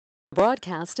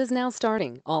Broadcast is now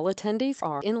starting. All attendees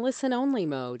are in listen-only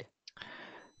mode.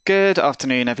 Good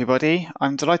afternoon, everybody.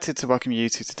 I'm delighted to welcome you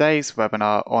to today's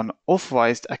webinar on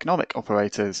Authorised Economic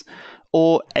Operators,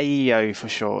 or AEO for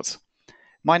short.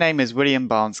 My name is William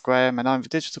Barnes-Graham and I'm the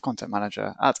Digital Content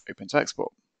Manager at Open to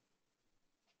Export.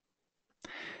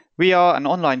 We are an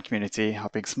online community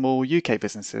helping small UK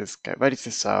businesses get ready to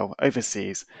sell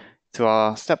overseas through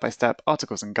our step-by-step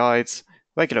articles and guides,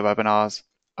 regular webinars,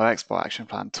 our Export Action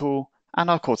Plan tool, and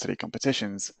our quarterly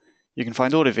competitions. You can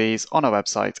find all of these on our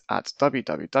website at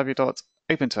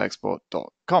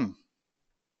www.opentoexport.com.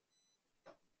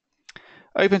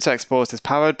 Open to Export is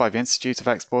powered by the Institute of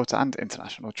Export and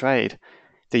International Trade,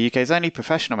 the UK's only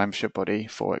professional membership body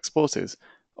for exporters,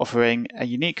 offering a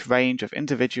unique range of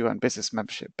individual and business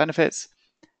membership benefits,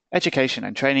 education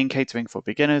and training catering for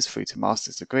beginners through to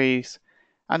master's degrees,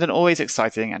 and an always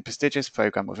exciting and prestigious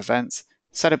programme of events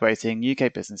celebrating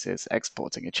UK businesses'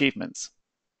 exporting achievements.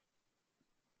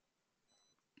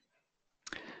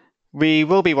 We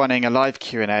will be running a live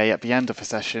Q&A at the end of the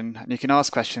session, and you can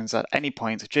ask questions at any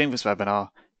point during this webinar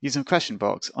using the question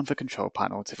box on the control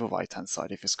panel to the right-hand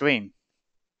side of your screen.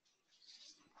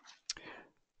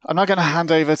 I'm now going to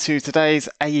hand over to today's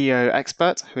AEO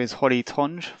expert, who is Holly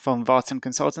Tonge from Vartan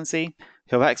Consultancy,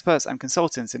 who are experts and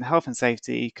consultants in health and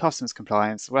safety, customs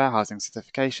compliance, warehousing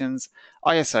certifications,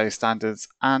 ISO standards,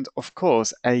 and of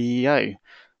course, AEO.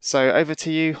 So over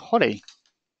to you, Holly.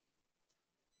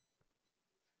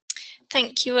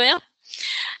 Thank you, Will.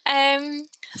 I'm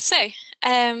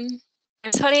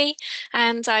Holly,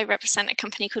 and I represent a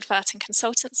company called Vartan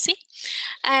Consultancy.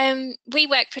 We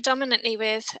work predominantly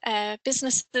with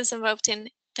businesses involved in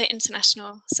the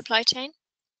international supply chain.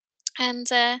 And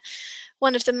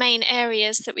one of the main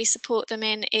areas that we support them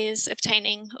in is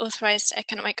obtaining Authorised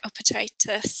Economic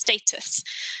Operator status.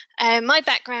 My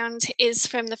background is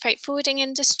from the freight forwarding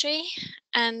industry,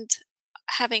 and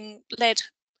having led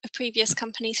a previous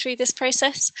company through this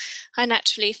process, I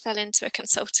naturally fell into a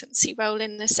consultancy role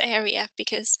in this area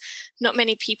because not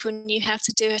many people knew how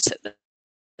to do it at the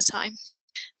time.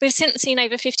 We've since seen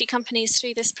over 50 companies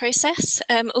through this process,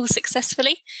 all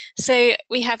successfully, so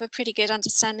we have a pretty good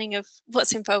understanding of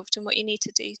what's involved and what you need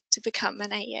to do to become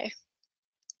an AEO.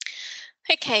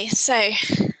 Okay, so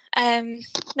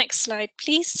next slide,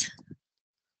 please.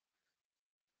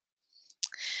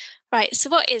 Right, so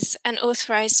what is an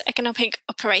authorised economic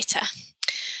operator?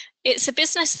 It's a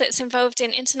business that's involved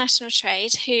in international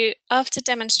trade who, after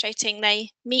demonstrating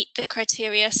they meet the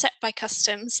criteria set by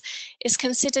customs, is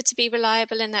considered to be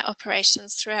reliable in their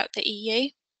operations throughout the EU.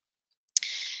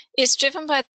 It's driven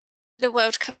by the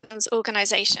World Customs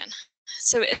Organization,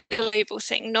 so it's a global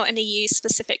thing, not an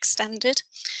EU-specific standard,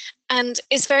 and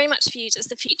is very much viewed as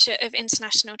the future of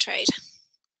international trade.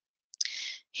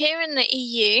 Here in the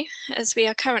EU, as we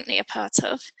are currently a part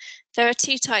of, there are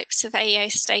two types of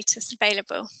AEO status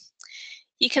available.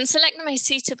 You can select the most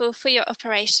suitable for your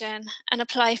operation and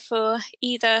apply for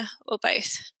either or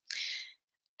both.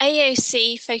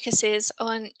 AEOC focuses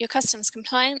on your customs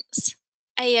compliance.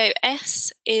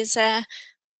 AEOS is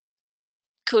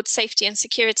called safety and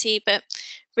security, but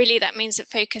really that means it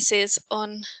focuses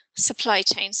on supply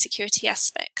chain security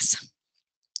aspects.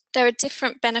 There are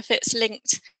different benefits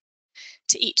linked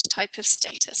to each type of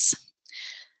status.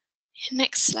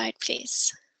 Next slide,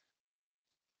 please.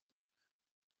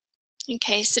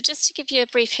 Okay, so just to give you a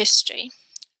brief history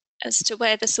as to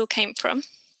where this all came from.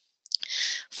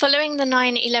 Following the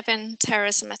 9/11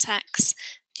 terrorism attacks,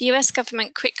 the US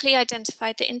government quickly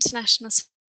identified the international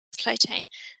supply chain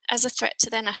as a threat to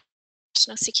their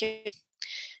national security.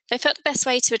 They felt the best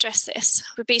way to address this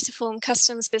would be to form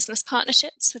customs business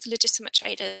partnerships with legitimate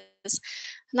traders, and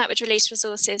that would release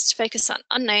resources to focus on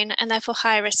unknown and therefore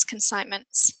high risk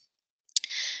consignments.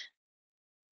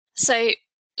 So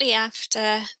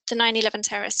after the 9/11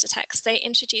 terrorist attacks, they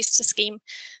introduced a scheme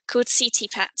called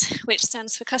CTPAT, which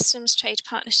stands for Customs Trade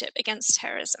Partnership Against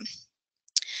Terrorism.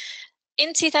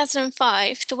 In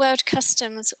 2005, the World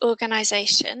Customs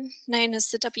Organization, known as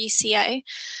the WCO,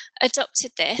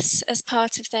 adopted this as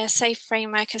part of their safe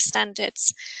framework of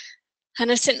standards and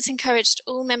has since encouraged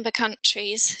all member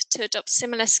countries to adopt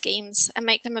similar schemes and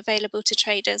make them available to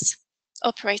traders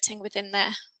operating within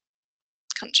their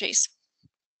countries.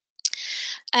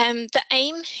 The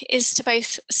aim is to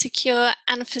both secure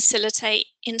and facilitate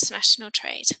international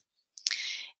trade.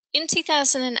 In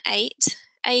 2008,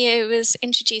 AEO was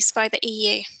introduced by the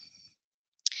EU.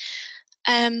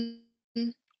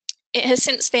 It has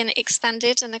since been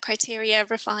expanded and the criteria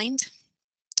refined,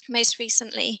 most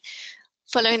recently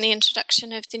following the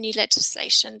introduction of the new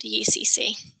legislation, the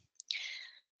UCC.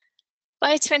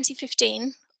 By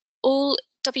 2015, all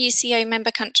WCO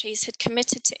member countries had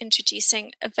committed to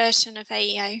introducing a version of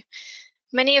AEO,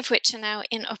 many of which are now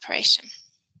in operation.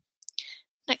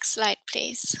 Next slide,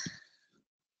 please.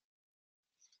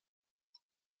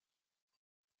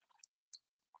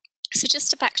 So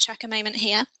just to backtrack a moment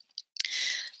here,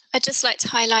 I'd just like to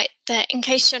highlight that in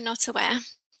case you're not aware,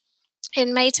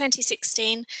 in May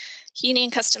 2016,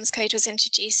 Union Customs Code was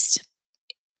introduced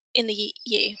in the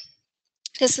EU.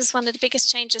 This was one of the biggest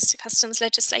changes to customs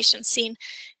legislation seen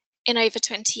in over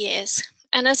 20 years.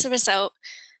 And as a result,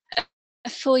 a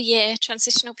 4-year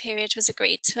transitional period was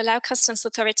agreed to allow customs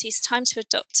authorities time to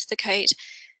adopt the code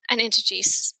and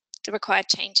introduce the required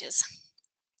changes.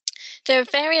 There are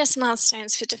various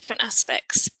milestones for different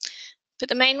aspects, but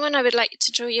the main one I would like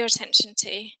to draw your attention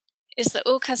to is that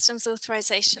all customs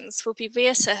authorizations will be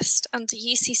reassessed under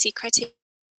UCC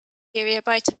criteria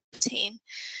by 2014.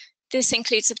 This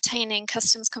includes obtaining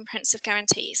customs comprehensive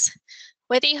guarantees.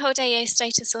 Whether you hold AEO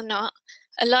status or not,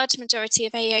 a large majority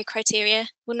of AEO criteria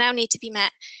will now need to be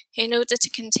met in order to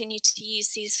continue to use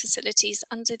these facilities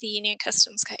under the Union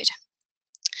Customs Code.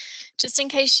 Just in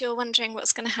case you're wondering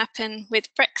what's going to happen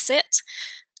with Brexit,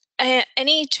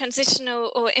 any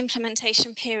transitional or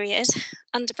implementation period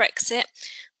under Brexit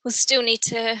will still need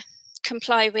to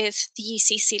comply with the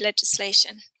UCC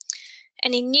legislation.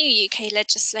 Any new UK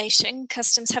legislation,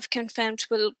 Customs have confirmed,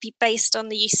 will be based on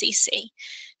the UCC.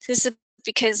 This is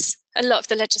because a lot of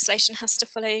the legislation has to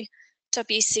follow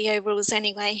WCO rules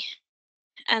anyway,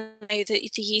 and I know that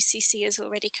the UCC is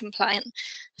already compliant.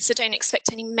 So don't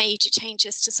expect any major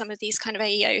changes to some of these kind of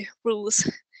AEO rules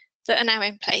that are now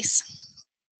in place.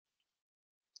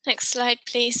 Next slide,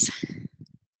 please.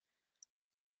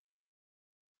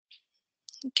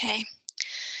 Okay,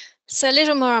 so a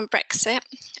little more on Brexit.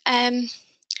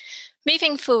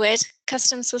 Moving forward,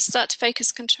 Customs will start to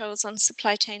focus controls on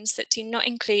supply chains that do not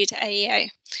include AEO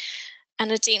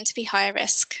and are deemed to be higher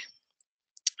risk.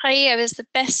 AEO is the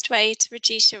best way to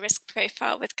reduce your risk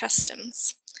profile with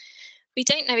Customs. We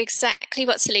don't know exactly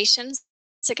what solutions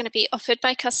are going to be offered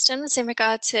by Customs in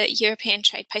regard to European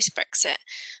trade post-Brexit.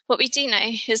 What we do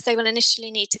know is they will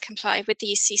initially need to comply with the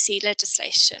UCC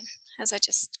legislation, as I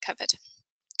just covered.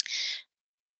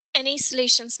 Any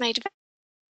solutions made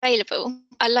available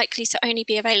are likely to only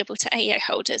be available to AEO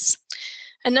holders.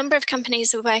 A number of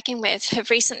companies we're working with have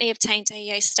recently obtained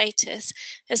AEO status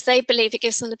as they believe it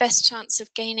gives them the best chance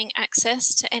of gaining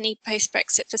access to any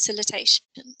post-Brexit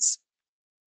facilitations.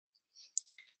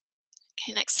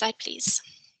 Okay, next slide, please.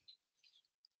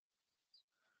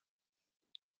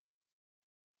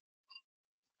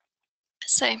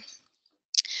 So,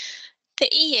 the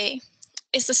EU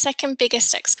is the second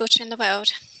biggest exporter in the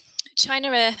world. China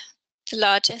are the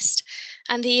largest,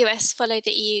 and the US follow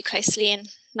the EU closely in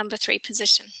number 3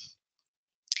 position.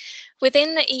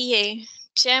 Within the EU,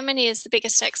 Germany is the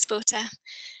biggest exporter.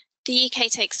 The UK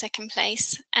takes second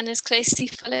place and is closely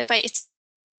followed by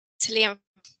Italy.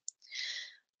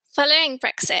 Following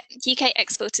Brexit, UK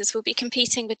exporters will be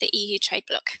competing with the EU trade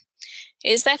bloc.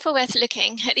 It is therefore worth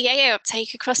looking at the AEO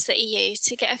uptake across the EU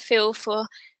to get a feel for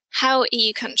how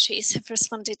EU countries have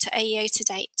responded to AEO to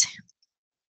date.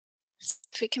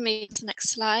 If we can move to the next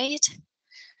slide.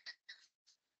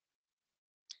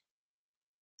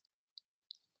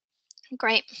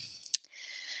 Great.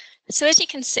 So as you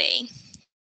can see,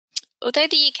 although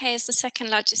the UK is the second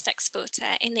largest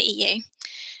exporter in the EU,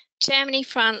 Germany,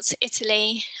 France,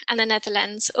 Italy, and the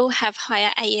Netherlands all have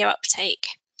higher AEO uptake.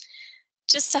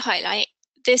 Just to highlight,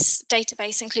 this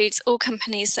database includes all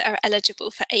companies that are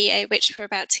eligible for AEO, which we're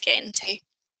about to get into.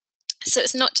 So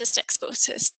it's not just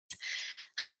exporters.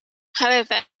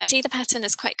 However, I see the pattern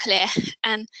is quite clear,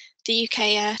 and the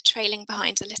UK are trailing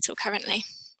behind a little currently.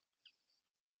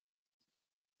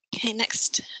 Okay,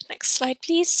 next slide,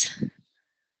 please.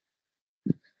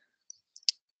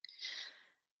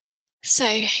 So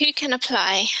who can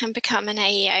apply and become an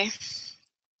AEO?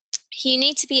 You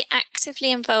need to be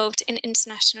actively involved in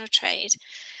international trade,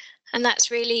 and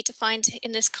that's really defined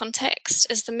in this context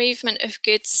as the movement of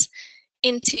goods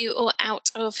into or out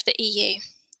of the EU.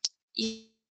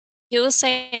 You also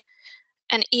have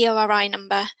an EORI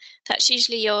number. That's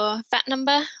usually your VAT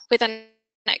number with an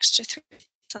extra 3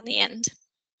 on the end.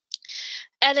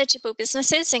 Eligible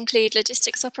businesses include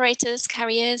logistics operators,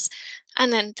 carriers,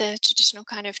 and then the traditional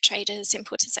kind of traders,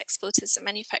 importers, exporters, and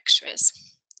manufacturers.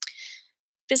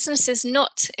 Businesses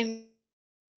not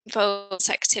involved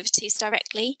in activities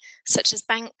directly, such as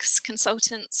banks,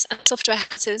 consultants, and software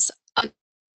houses, are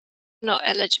not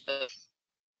eligible.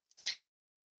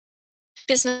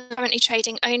 Business currently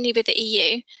trading only with the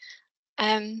EU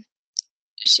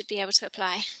should be able to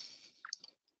apply.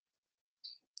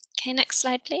 Okay, next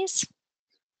slide, please.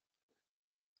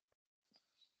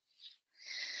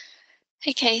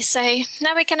 Okay, so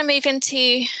now we're going to move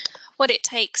into what it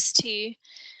takes to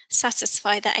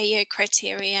satisfy the AEO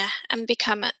criteria and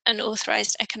become an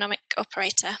authorised economic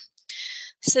operator.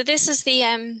 So this is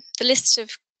the list of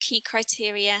key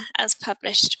criteria as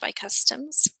published by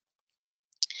Customs.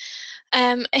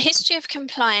 A history of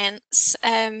compliance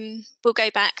will go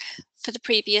back for the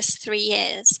previous 3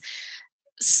 years.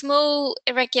 Small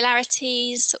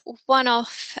irregularities,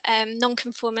 one-off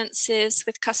non-conformances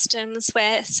with Customs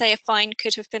where, say, a fine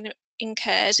could have been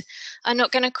incurred are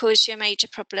not going to cause you a major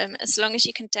problem as long as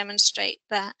you can demonstrate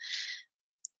that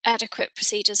adequate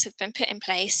procedures have been put in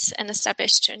place and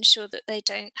established to ensure that they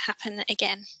don't happen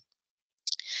again.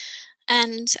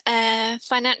 And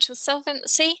financial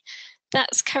solvency,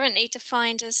 that's currently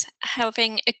defined as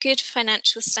having a good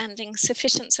financial standing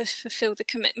sufficient to fulfill the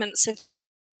commitments of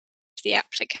the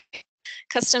applicant.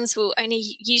 Customs will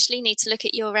only usually need to look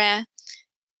at your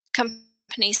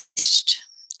company's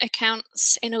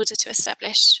accounts in order to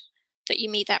establish that you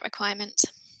meet that requirement.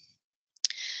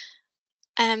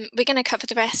 We're going to cover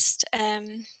the rest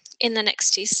in the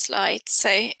next 2 slides. So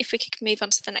if we could move on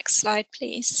to the next slide,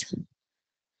 please.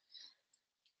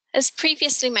 As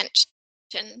previously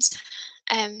mentioned,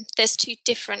 there's 2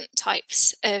 different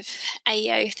types of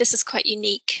AEO. This is quite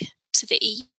unique to the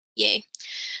EU.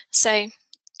 So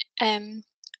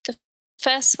the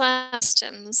first one,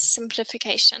 Customs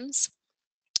simplifications.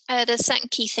 There's certain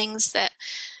key things that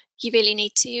you really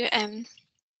need to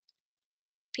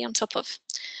be on top of.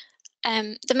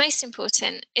 The most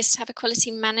important is to have a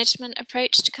quality management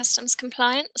approach to customs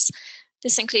compliance.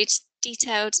 This includes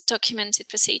detailed documented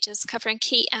procedures covering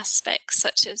key aspects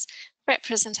such as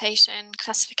representation,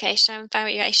 classification,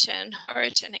 valuation,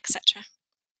 origin, etc.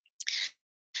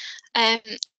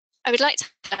 I would like to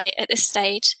highlight at this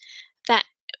stage that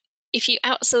if you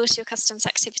outsource your customs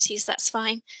activities, that's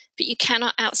fine, but you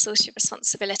cannot outsource your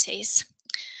responsibilities.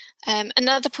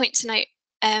 Another point to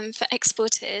note for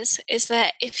exporters is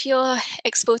that if you're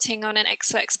exporting on an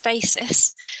ex-works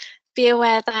basis, be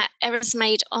aware that errors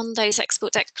made on those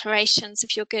export declarations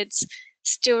of your goods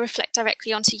still reflect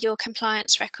directly onto your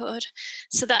compliance record.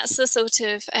 So that's the sort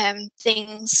of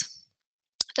things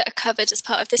that are covered as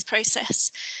part of this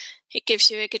process. It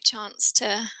gives you a good chance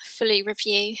to fully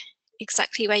review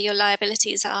exactly where your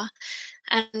liabilities are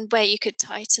and where you could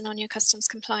tighten on your customs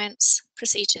compliance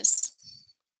procedures.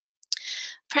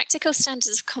 Practical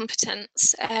standards of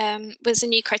competence was a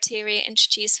new criteria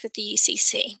introduced with the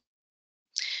UCC.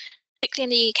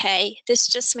 Particularly in the UK, this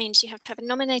just means you have to have a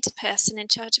nominated person in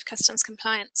charge of customs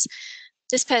compliance.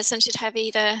 This person should have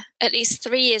either at least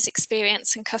 3 years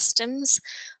experience in customs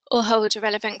or hold a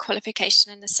relevant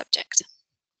qualification in this subject.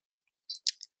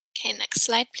 Okay, next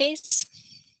slide, please.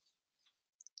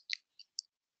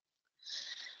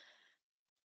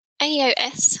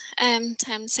 AEOS,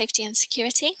 term safety and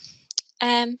security.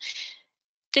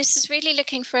 This is really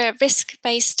looking for a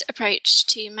risk-based approach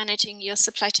to managing your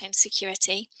supply chain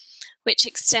security, which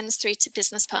extends through to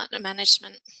business partner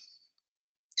management.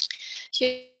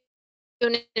 You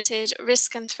needed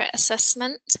risk and threat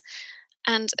assessment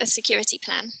and a security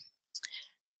plan.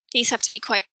 These have to be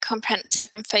quite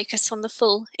comprehensive and focus on the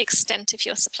full extent of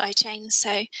your supply chain.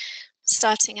 So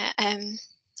starting at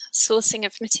sourcing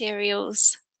of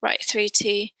materials right through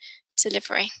to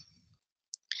delivery.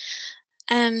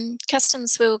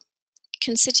 Customs will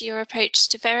consider your approach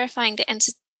to verifying the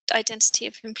identity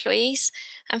of employees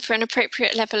and for an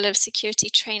appropriate level of security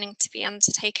training to be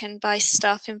undertaken by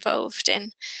staff involved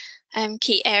in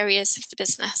key areas of the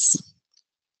business.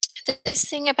 The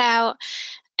thing about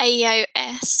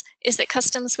AEOS is that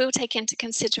Customs will take into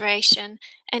consideration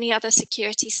any other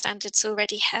security standards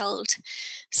already held.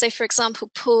 So for example,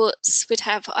 ports would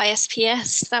have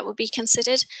ISPS that will be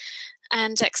considered,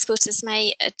 and exporters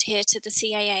may adhere to the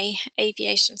CAA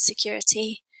Aviation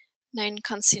Security Known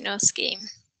Consumer Scheme.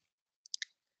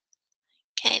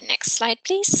 Okay, next slide,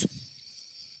 please.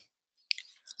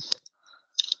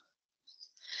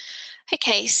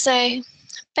 Okay, so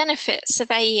benefits of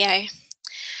AEO.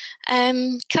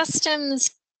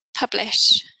 Customs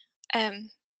publish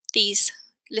these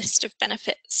list of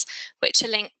benefits which are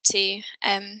linked to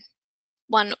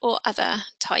one or other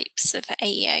types of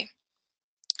AEO.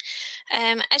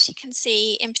 As you can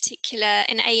see, in particular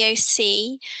in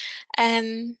AOC,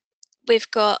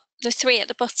 we've got the 3 at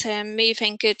the bottom,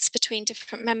 moving goods between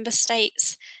different member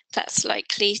states. That's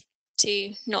likely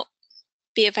to not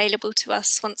be available to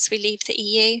us once we leave the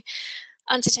EU.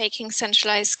 Undertaking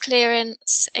centralised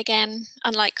clearance, again,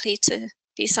 unlikely to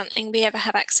be something we ever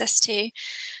have access to.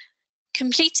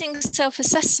 Completing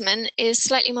self-assessment is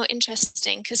slightly more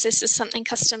interesting because this is something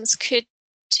Customs could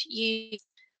use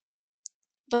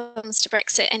comes to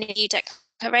Brexit and EU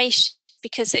declaration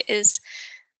because it is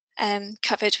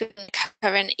covered within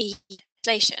current EU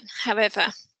legislation. However,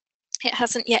 it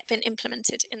hasn't yet been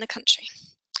implemented in the country.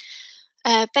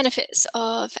 Benefits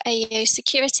of AEO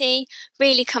security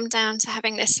really come down to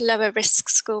having this lower risk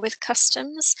score with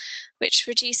customs, which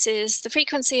reduces the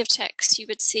frequency of checks you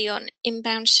would see on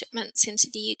inbound shipments into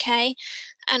the UK,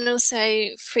 and also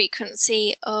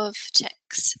frequency of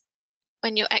checks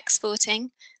when you're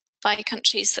exporting by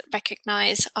countries that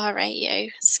recognise our AEO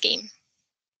scheme.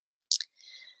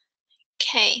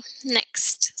 Okay,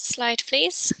 next slide,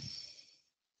 please.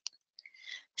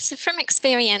 So from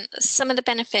experience, some of the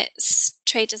benefits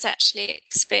traders actually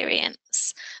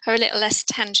experience are a little less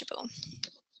tangible.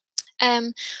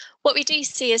 What we do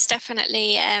see is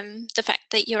definitely the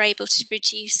fact that you're able to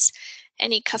reduce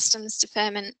any customs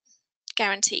deferment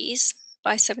guarantees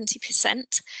by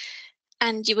 70%,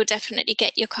 and you will definitely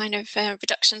get your kind of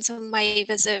reductions and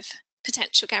waivers of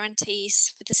potential guarantees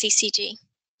for the CCG.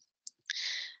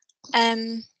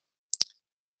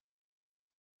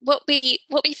 What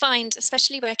we find,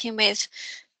 especially working with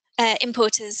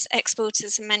importers,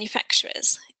 exporters and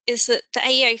manufacturers, is that the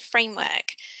AEO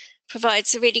framework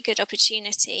provides a really good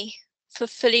opportunity for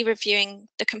fully reviewing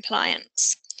the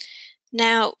compliance.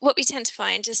 Now, what we tend to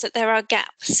find is that there are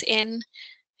gaps in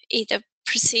either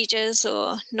procedures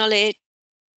or knowledge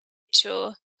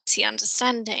or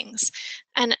understandings,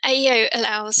 and AEO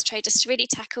allows traders to really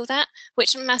tackle that,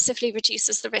 which massively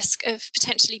reduces the risk of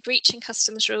potentially breaching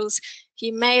customs rules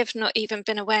you may have not even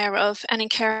been aware of and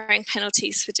incurring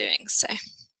penalties for doing so.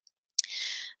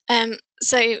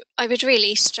 So I would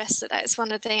really stress that that is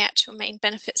one of the actual main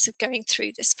benefits of going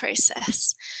through this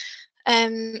process.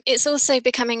 It's also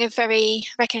becoming a very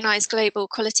recognised global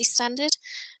quality standard,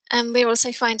 and we're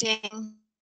also finding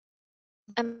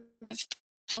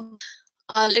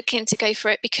are looking to go for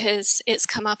it because it's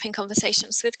come up in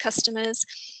conversations with customers,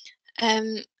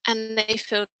 and they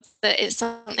feel that it's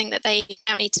something that they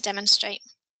now need to demonstrate.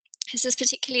 This is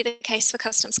particularly the case for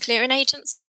customs clearing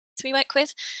agents we work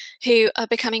with, who are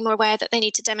becoming more aware that they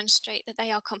need to demonstrate that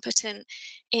they are competent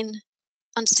in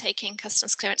undertaking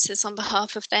customs clearances on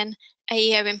behalf of then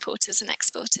AEO importers and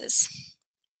exporters.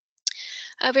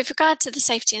 With regard to the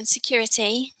safety and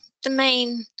security, the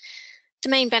main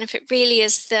benefit really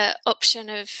is the option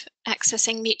of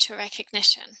accessing mutual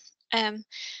recognition.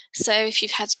 So if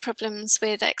you've had problems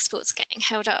with exports getting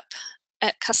held up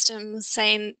at customs,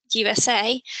 say in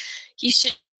USA, you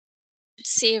should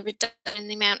see a reduction in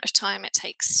the amount of time it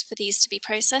takes for these to be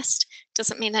processed.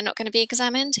 Doesn't mean they're not going to be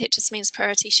examined, it just means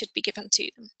priority should be given to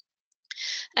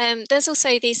them. There's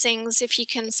also these things, if you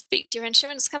can speak to your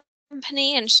insurance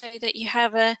company and show that you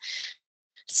have a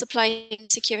supply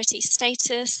security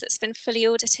status that's been fully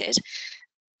audited,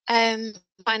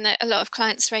 find that a lot of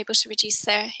clients are able to reduce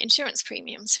their insurance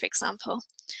premiums, for example.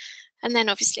 And then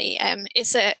obviously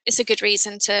it's a good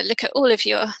reason to look at all of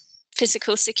your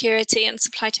physical security and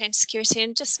supply chain security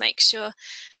and just make sure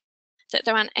that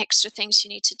there aren't extra things you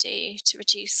need to do to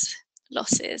reduce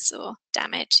losses or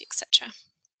damage, etc.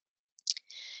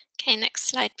 Okay, next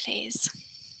slide, please.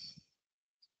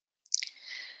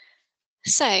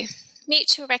 So,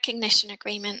 mutual recognition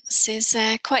agreements is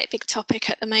quite a big topic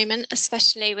at the moment,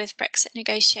 especially with Brexit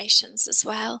negotiations as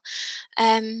well.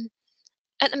 At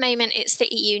the moment, it's the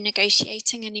EU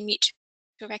negotiating any mutual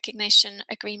recognition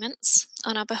agreements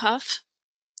on our behalf.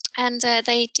 And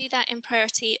they do that in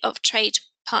priority of trade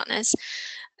partners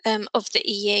of the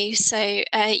EU. So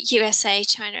USA,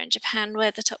 China and Japan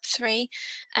were the top three,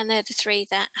 and they're the three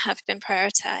that have been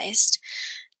prioritised.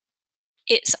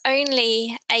 It's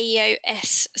only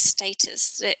AEOS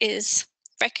status that is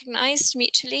recognised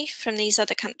mutually from these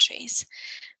other countries.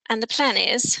 And the plan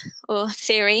is, or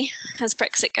theory, as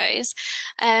Brexit goes,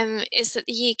 is that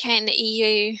the UK and the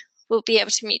EU will be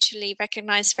able to mutually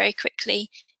recognise very quickly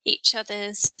each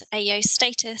other's AEO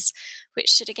status, which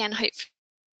should again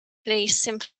hopefully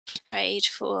simplify trade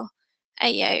for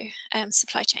AEO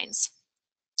supply chains.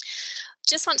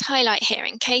 Just want to highlight here,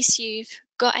 in case you've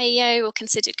got AEO or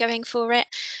considered going for it,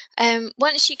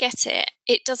 once you get it,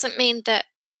 it doesn't mean that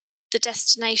the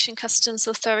destination customs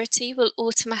authority will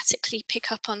automatically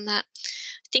pick up on that.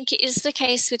 I think it is the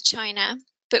case with China,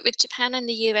 but with Japan and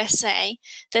the USA,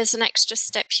 there's an extra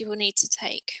step you will need to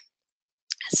take.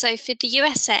 So for the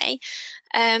USA,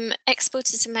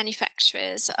 exporters and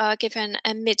manufacturers are given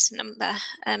a MID number,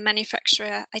 a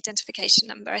manufacturer identification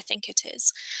number, I think it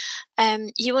is.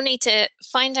 You will need to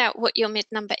find out what your MID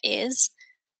number is,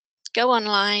 go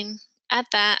online, add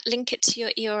that, link it to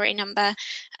your EORI number,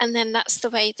 and then that's the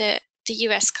way that the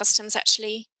US customs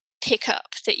actually pick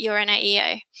up that you're an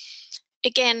AEO.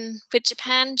 Again, with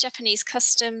Japan, Japanese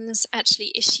customs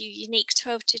actually issue unique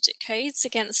 12-digit codes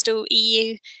against all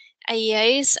EU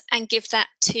AEOs and give that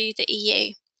to the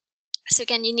EU. So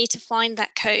again, you need to find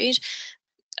that code.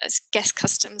 I guess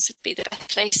customs would be the best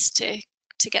place to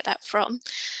get that from,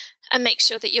 and make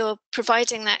sure that you're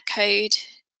providing that code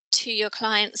to your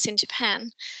clients in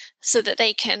Japan so that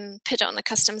they can put it on the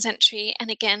customs entry and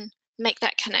again make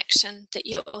that connection that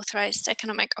you're authorized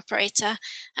economic operator,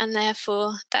 and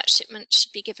therefore that shipment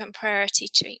should be given priority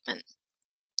treatment.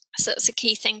 So that's a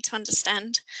key thing to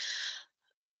understand.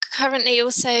 Currently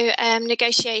also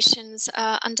negotiations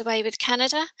are underway with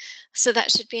Canada, so that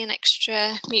should be an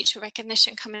extra mutual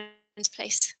recognition coming into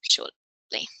place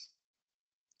shortly.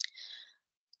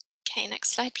 Okay,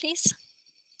 next slide please.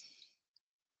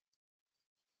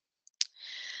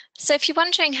 So if you're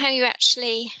wondering how you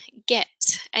actually get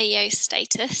AEO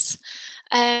status,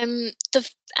 the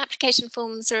application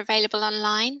forms are available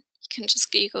online. You can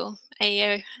just Google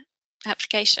AEO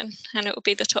application and it will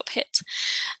be the top hit.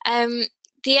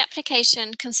 The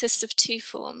application consists of two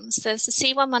forms. There's the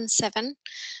C117,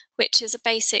 which is a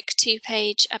basic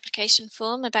 2-page application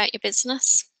form about your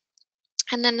business.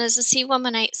 And then there's a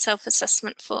C118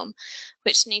 self-assessment form,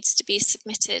 which needs to be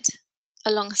submitted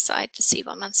alongside the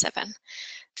C117.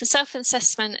 The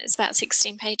self-assessment is about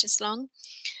 16 pages long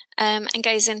and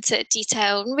goes into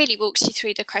detail and really walks you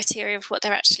through the criteria of what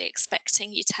they're actually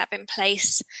expecting you to have in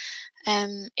place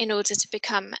in order to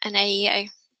become an AEO.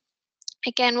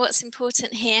 Again, what's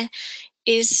important here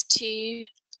is to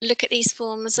look at these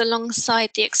forms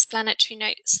alongside the explanatory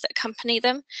notes that accompany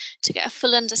them to get a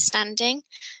full understanding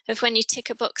of, when you tick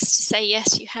a box to say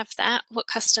yes, you have that, what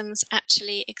customs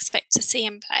actually expect to see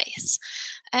in place.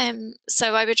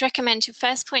 So I would recommend your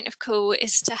first point of call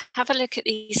is to have a look at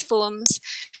these forms,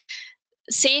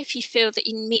 see if you feel that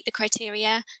you meet the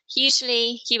criteria.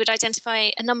 Usually you would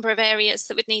identify a number of areas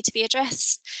that would need to be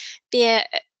addressed, be it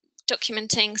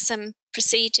documenting some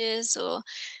procedures, or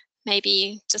maybe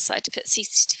you decide to put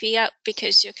CCTV up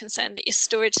because you're concerned that your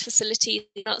storage facility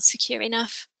is not secure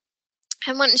enough.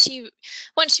 And once you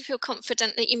feel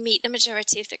confident that you meet the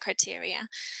majority of the criteria,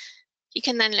 you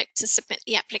can then look to submit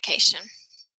the application.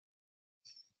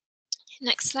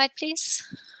 Next slide, please.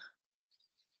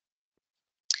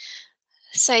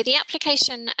 So the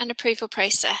application and approval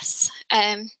process.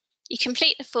 You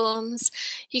complete the forms,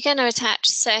 you're going to attach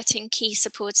certain key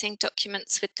supporting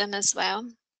documents with them as well.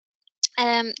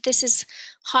 This is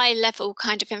high level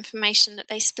kind of information that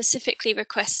they specifically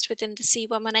request within the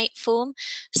C118 form,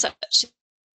 such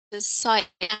as site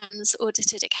plans,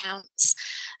 audited accounts.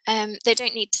 They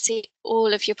don't need to see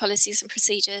all of your policies and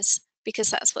procedures because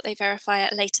that's what they verify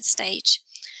at a later stage.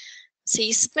 So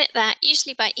you submit that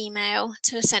usually by email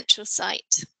to a central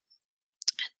site.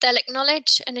 They'll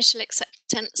acknowledge initial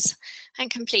acceptance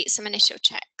and complete some initial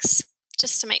checks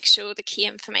just to make sure the key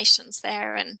information's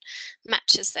there and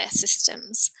matches their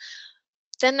systems.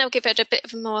 Then they'll give it a bit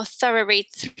of a more thorough read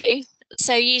through.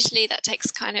 So usually that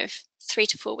takes kind of 3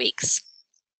 to 4 weeks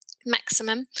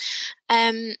maximum.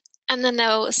 And then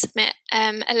they'll submit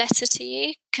a letter to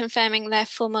you confirming their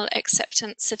formal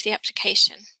acceptance of the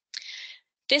application.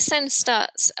 This then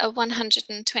starts a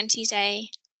 120-day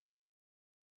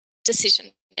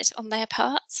decision on their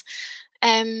part.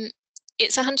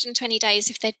 It's 120 days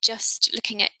if they're just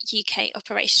looking at UK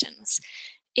operations.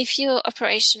 If your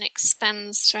operation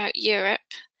expands throughout Europe,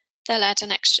 they'll add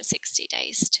an extra 60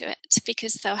 days to it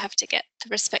because they'll have to get the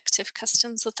respective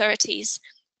customs authorities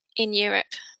in Europe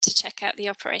to check out the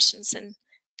operations in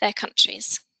their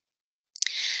countries.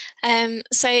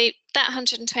 So that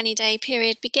 120-day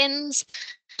period begins.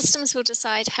 Customs will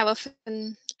decide how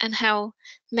often and how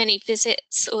many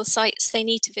visits or sites they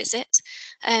need to visit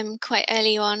quite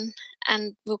early on,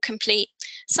 and will complete.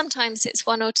 Sometimes it's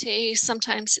 1 or 2,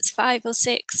 sometimes it's 5 or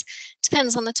 6.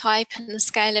 Depends on the type and the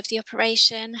scale of the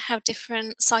operation, how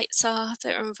different sites are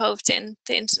that are involved in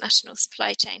the international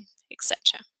supply chain,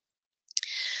 etc.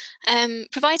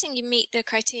 Providing you meet the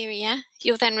criteria,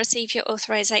 you'll then receive your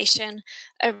authorization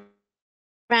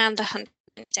around the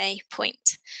 100-day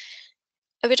point.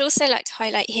 I would also like to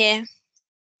highlight here,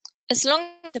 as long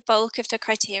as the bulk of the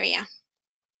criteria,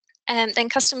 then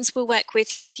customs will work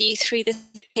with you through this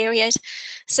period.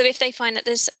 So if they find that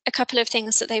there's a couple of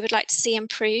things that they would like to see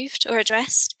improved or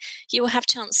addressed, you will have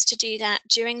a chance to do that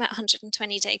during that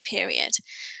 120-day period.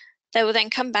 They will then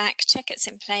come back, check it's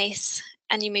in place,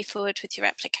 and you move forward with your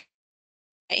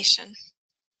application.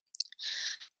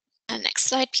 Next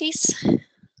slide, please.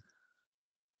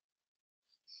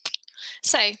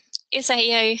 So, is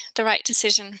AEO the right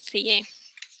decision for you?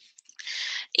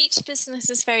 Each business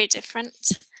is very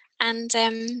different, and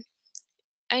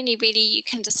only really you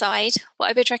can decide. What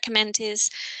I would recommend is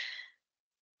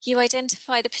you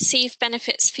identify the perceived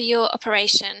benefits for your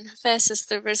operation versus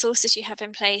the resources you have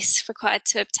in place required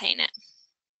to obtain it.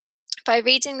 By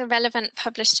reading the relevant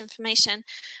published information,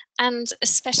 and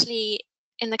especially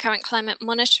in the current climate,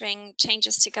 monitoring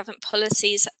changes to government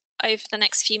policies over the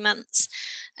next few months,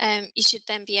 you should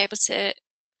then be able to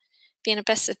be in a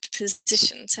better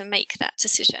position to make that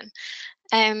decision.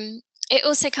 It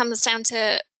also comes down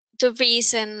to the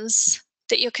reasons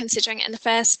that you're considering it in the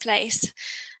first place.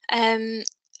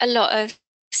 A lot of,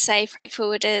 say, freight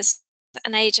forwarders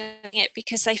and agents it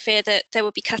because they fear that they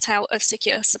will be cut out of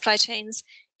secure supply chains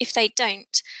if they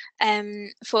don't.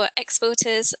 For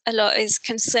exporters, a lot is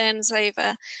concerns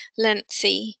over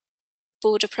lengthy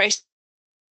border process,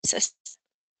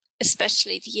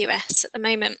 especially the US at the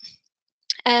moment.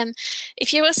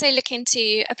 If you're also looking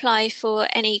to apply for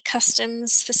any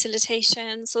customs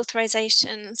facilitations,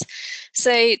 authorizations,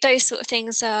 so those sort of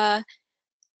things are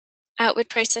outward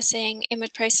processing,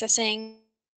 inward processing,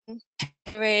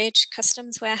 carriage,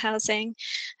 customs warehousing,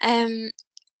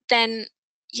 then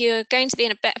you're going to be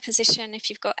in a better position if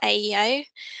you've got AEO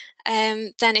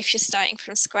than if you're starting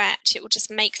from scratch. It will just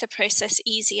make the process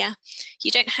easier. You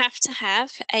don't have to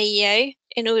have AEO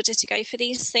in order to go for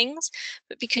these things,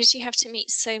 but because you have to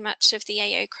meet so much of the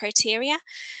AEO criteria,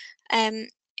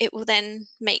 it will then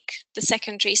make the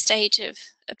secondary stage of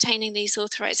obtaining these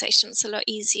authorizations a lot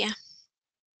easier.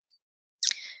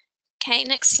 Okay,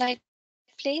 next slide,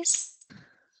 please.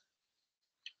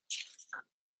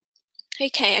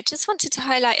 Okay, I just wanted to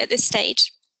highlight at this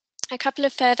stage a couple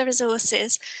of further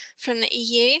resources from the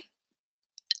EU.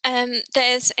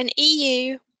 There's an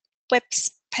EU web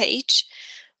page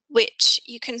which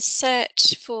you can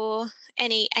search for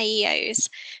any AEOs.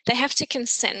 They have to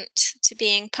consent to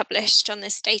being published on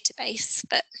this database,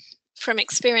 but from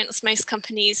experience, most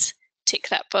companies tick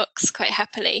that box quite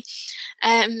happily.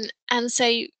 And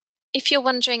so if you're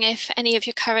wondering if any of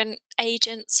your current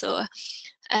agents or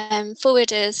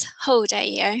forwarders hold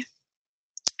AEO,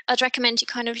 I'd recommend you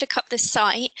kind of look up this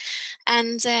site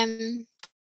and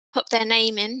pop their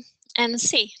name in and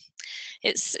see.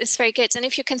 It's very good. And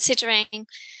if you're considering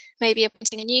maybe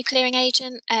appointing a new clearing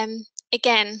agent,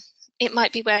 again, it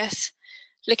might be worth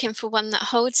looking for one that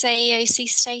holds AEOC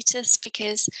status,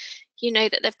 because you know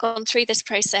that they've gone through this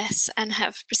process and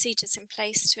have procedures in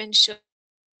place to ensure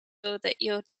that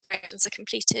your transactions are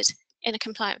completed in a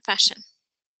compliant fashion.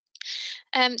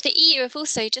 The EU have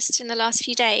also, just in the last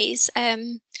few days,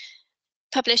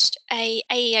 published a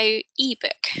AEO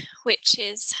ebook, which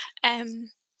is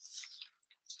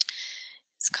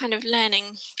it's kind of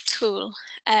learning tool,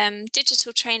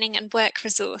 digital training and work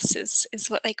resources is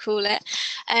what they call it.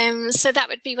 So that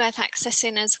would be worth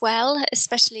accessing as well,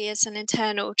 especially as an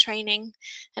internal training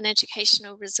and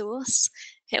educational resource.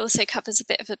 It also covers a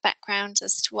bit of a background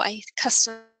as to why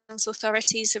customs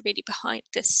authorities are really behind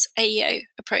this AEO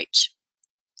approach.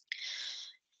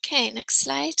 Okay, next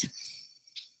slide.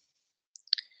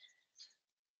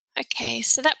 Okay,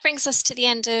 so that brings us to the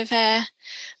end of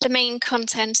the main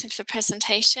content of the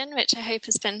presentation, which I hope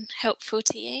has been helpful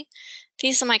to you.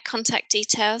 These are my contact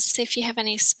details, so if you have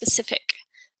any specific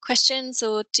questions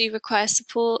or do require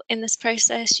support in this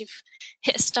process, you've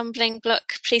hit a stumbling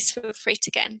block, please feel free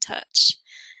to get in touch.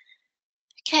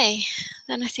 Okay,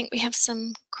 then I think we have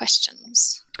some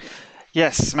questions.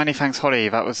 Yes, many thanks, Holly.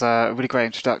 That was a really great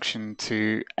introduction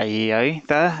to AEO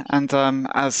there. And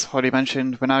as Holly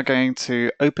mentioned, we're now going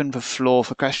to open the floor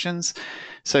for questions.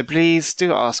 So please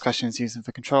do ask questions using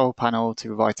the control panel to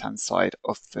the right-hand side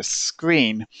of the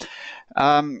screen.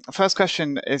 First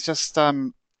question is just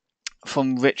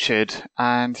from Richard,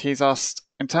 and he's asked,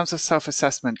 in terms of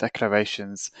self-assessment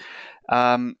declarations,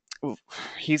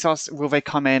 he's asked, will they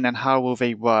come in and how will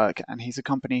they work? And he's a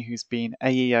company who's been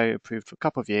AEO approved for a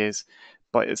couple of years,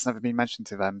 but it's never been mentioned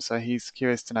to them. So he's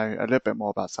curious to know a little bit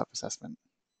more about self-assessment.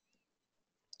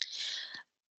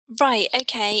 Right,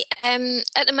 okay.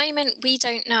 At the moment, we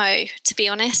don't know, to be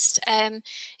honest.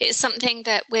 It's something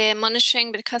that we're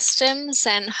monitoring with customs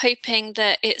and hoping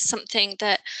that it's something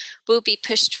that will be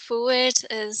pushed forward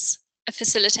as a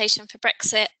facilitation for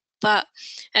Brexit. But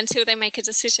until they make a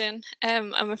decision,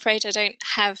 I'm afraid I don't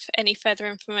have any further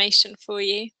information for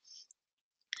you.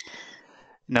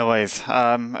 No worries.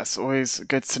 It's always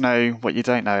good to know what you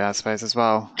don't know, I suppose, as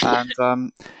well.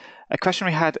 And a question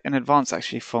we had in advance,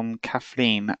 actually, from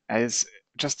Kathleen is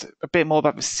just a bit more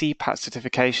about the CPAT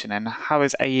certification and how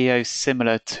is AEO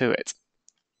similar to it?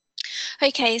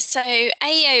 Okay, so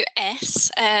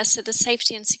AOS, so the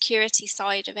safety and security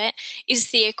side of it,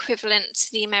 is the equivalent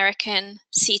to the American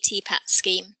CTPAT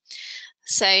scheme.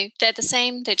 So they're the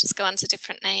same, they just go under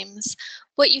different names.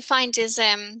 what you find is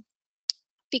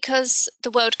because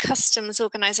the World Customs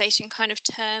Organization kind of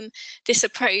term this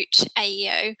approach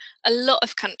AEO, a lot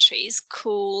of countries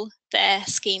call their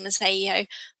scheme as AEO,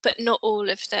 but not all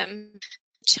of them.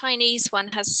 The Chinese one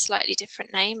has a slightly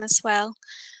different name as well.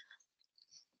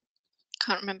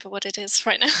 Can't remember what it is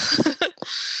right now.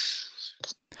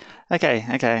 Okay.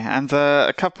 And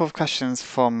a couple of questions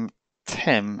from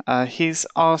Tim. He's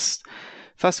asked,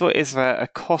 first of all, is there a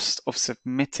cost of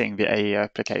submitting the AEO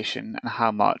application and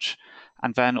how much?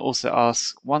 And then also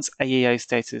asks, once AEO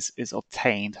status is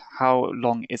obtained, how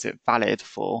long is it valid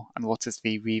for and what is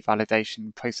the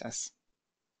revalidation process?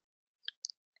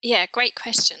 Yeah, great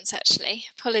questions, actually.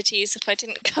 Apologies if I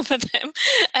didn't cover them.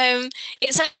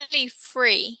 It's actually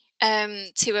free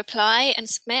to apply and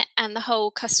submit, and the whole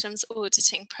customs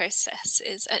auditing process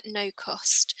is at no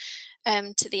cost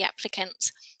to the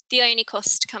applicant. The only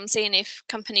cost comes in if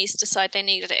companies decide they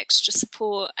needed extra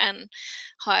support and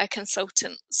hire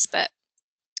consultants, but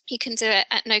you can do it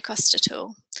at no cost at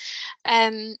all.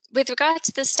 With regard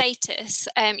to the status,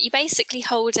 you basically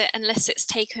hold it unless it's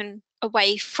taken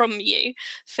away from you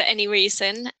for any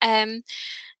reason.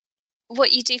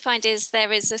 What you do find is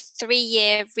there is a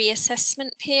 3-year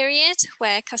reassessment period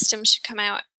where customs should come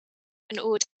out and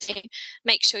audit you,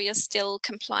 make sure you're still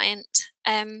compliant.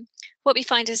 What we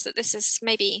find is that this is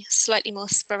maybe slightly more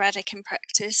sporadic in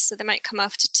practice, so they might come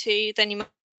after 2, then you might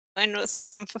not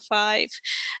for 5.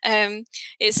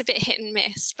 It's a bit hit and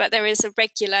miss, but there is a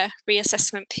regular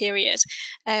reassessment period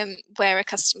where a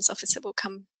customs officer will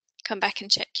come back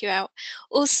and check you out.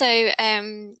 Also,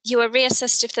 you are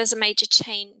reassessed if there's a major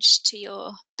change to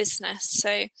your business.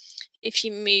 So if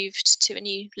you moved to a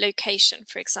new location,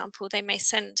 for example, they may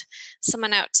send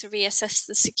someone out to reassess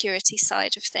the security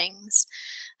side of things.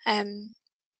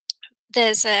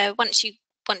 There's once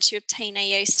you obtain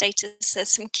AO status, there's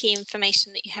some key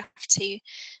information that you have to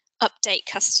update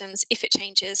customs if it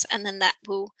changes, and then that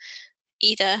will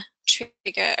either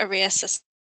trigger a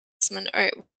reassessment or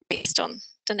it will be based on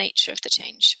the nature of the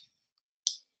change.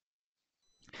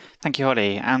 Thank you,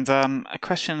 Holly. And a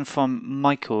question from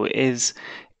Michael is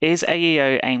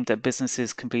AEO aimed at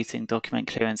businesses completing document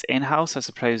clearance in-house as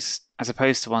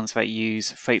opposed to ones that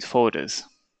use freight forwarders?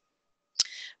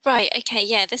 Right, okay,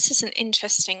 yeah, this is an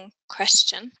interesting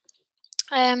question.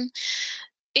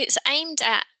 It's aimed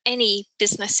at any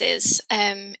businesses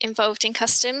involved in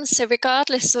customs. So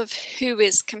regardless of who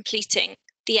is completing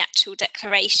the actual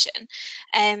declaration,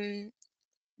 the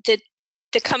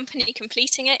company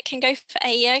completing it can go for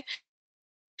AEO.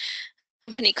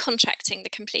 Company contracting the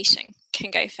completion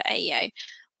can go for AEO.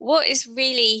 What is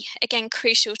really, again,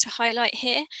 crucial to highlight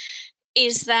here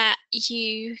is that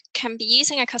you can be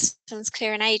using a customs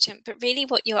clearing agent, but really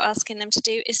what you're asking them to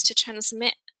do is to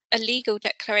transmit a legal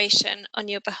declaration on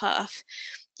your behalf.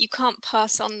 You can't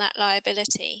pass on that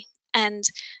liability, and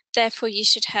therefore you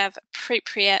should have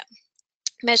appropriate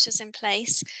measures in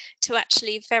place to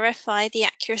actually verify the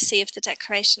accuracy of the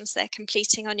declarations they're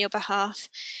completing on your behalf.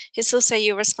 It's also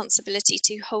your responsibility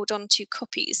to hold on to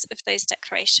copies of those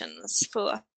declarations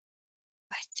for,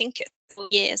 I think it's 4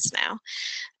 years now.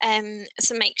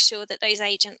 So make sure that those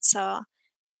agents are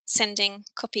sending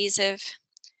copies of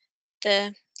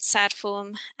the SAD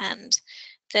form and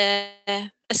the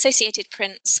associated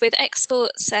prints. With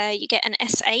exports, you get an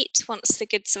S8 once the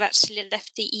goods have actually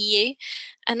left the EU,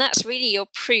 and that's really your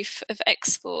proof of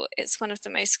export. It's one of the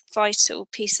most vital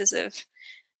pieces of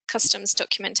customs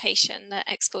documentation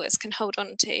that exporters can hold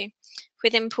on to.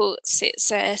 With imports,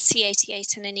 it's a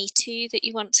C88 and an E2 that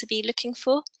you want to be looking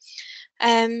for.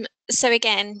 So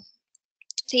again,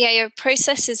 the AO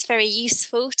process is very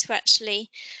useful to actually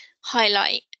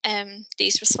highlight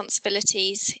these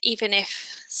responsibilities, even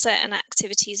if certain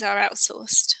activities are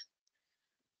outsourced.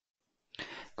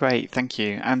 Great, thank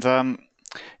you. And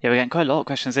yeah, we're getting quite a lot of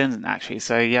questions in actually.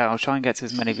 So yeah, I'll try and get to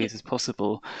as many of these as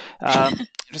possible.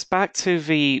 Just back to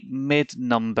the mid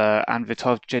number and the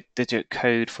 12-digit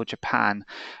code for Japan.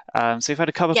 So we've had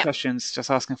a couple of questions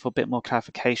just asking for a bit more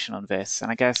clarification on this.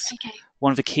 And I guess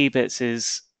one of the key bits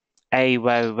is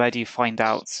where do you find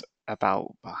out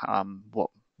about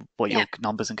what your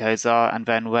numbers and codes are, and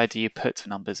then where do you put the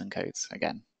numbers and codes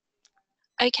again?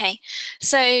 Okay,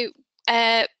 so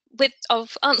I'll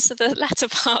answer the latter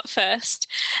part first.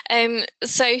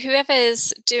 So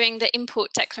whoever's doing the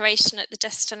import declaration at the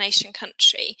destination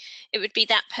country, it would be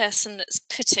that person that's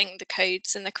putting the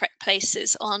codes in the correct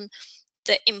places on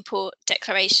the import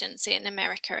declarations in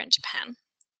America and Japan.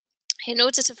 In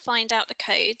order to find out the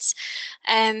codes,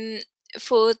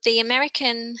 for the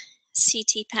American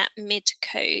CTPAT mid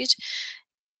code,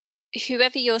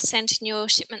 whoever you're sending your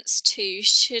shipments to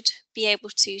should be able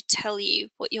to tell you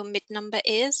what your mid number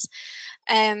is.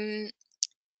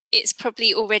 It's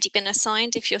probably already been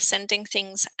assigned if you're sending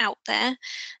things out there,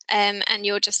 and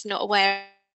you're just not aware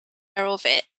of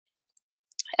it.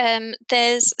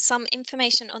 There's some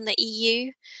information on the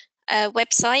EU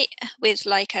website with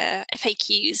like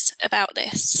FAQs about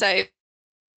this, so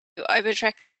I would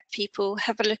recommend people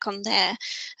have a look on there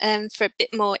for a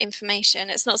bit more information.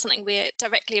 It's not something we're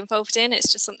directly involved in,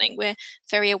 it's just something we're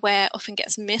very aware often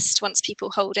gets missed once people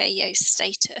hold AEO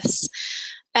status.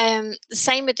 The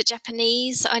same with the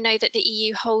Japanese. I know that the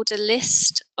EU hold a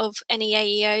list of any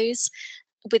AEOs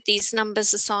with these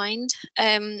numbers assigned.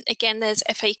 Again, there's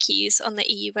FAQs on the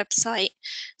EU website,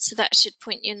 so that should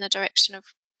point you in the direction of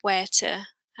where to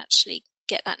actually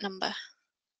get that number.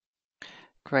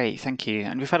 Great, thank you.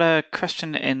 And we've had a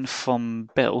question in from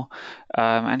Bill,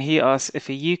 and he asks if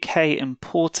a UK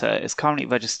importer is currently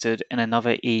registered in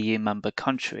another EU member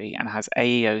country and has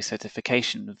AEO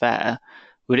certification there,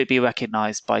 would it be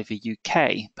recognised by the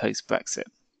UK post-Brexit?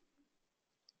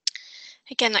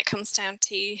 Again, that comes down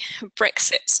to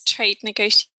Brexit's trade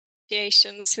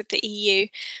negotiations with the EU.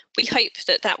 We hope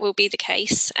that that will be the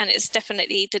case, and it's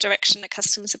definitely the direction that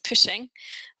customs are pushing.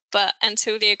 But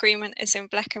until the agreement is in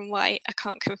black and white, I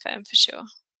can't confirm for sure.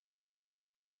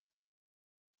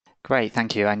 Great,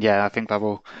 thank you. And yeah, I think that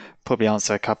will probably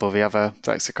answer a couple of the other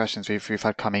Brexit questions we've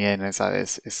had coming in. Is that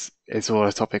it's all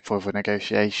a topic for the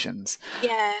negotiations.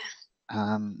 Yeah.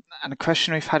 And a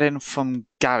question we've had in from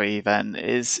Gary then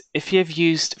is, if you've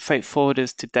used freight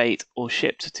forwarders to date or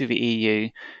shipped to the EU,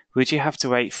 would you have to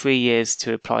wait 3 years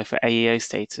to apply for AEO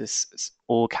status,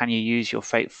 or can you use your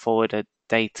freight forwarder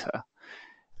data?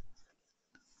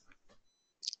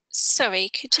 Sorry,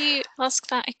 could you ask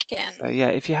that again? So yeah,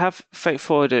 if you have freight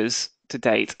forwarders to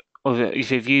date, or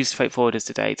if you've used freight forwarders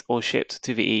to date or shipped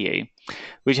to the EU,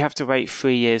 would you have to wait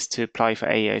 3 years to apply for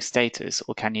AEO status,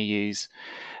 or can you use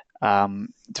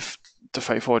the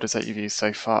freight forwarders that you've used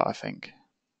so far, I think?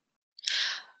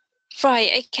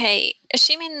 Right, okay.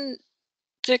 Assuming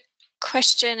the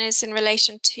question is in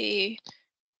relation to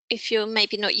if you're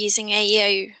maybe not using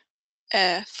AEO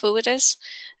forwarders,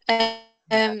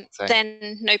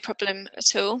 then no problem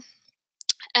at all.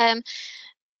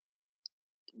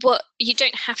 What you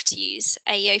don't have to use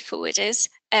AEO forwarders.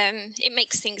 It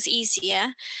makes things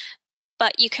easier,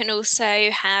 but you can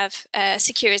also have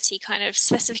security kind of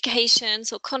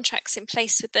specifications or contracts in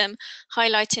place with them,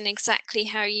 highlighting exactly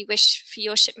how you wish for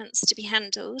your shipments to be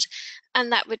handled,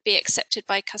 and that would be accepted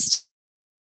by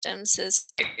customs as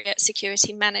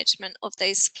security management of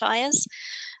those suppliers.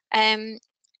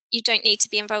 You don't need to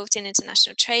be involved in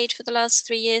international trade for the last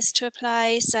 3 years to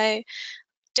apply, so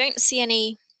don't see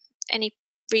any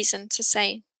reason to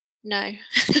say no.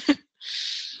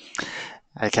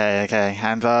 Okay.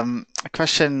 And a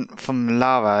question from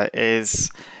Lara is,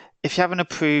 if you have an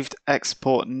approved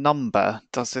export number,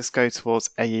 does this go towards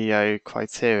AEO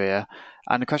criteria?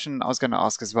 And the question I was going to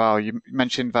ask as well, you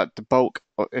mentioned that the bulk,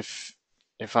 if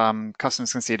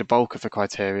customs can see the bulk of the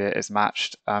criteria is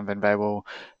matched, then they will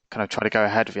kind of try to go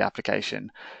ahead with the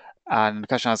application. And the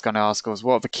question I was going to ask was,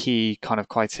 what are the key kind of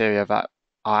criteria that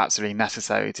are absolutely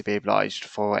necessary to be obliged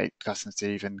for a customs to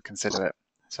even consider it?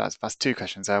 So that's 2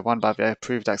 questions there. One about the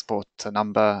approved exporter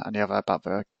number, and the other about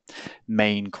the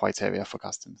main criteria for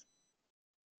customs.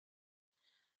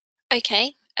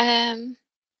 Okay.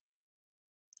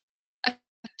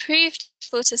 Approved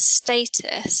exporter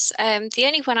status. The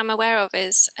only one I'm aware of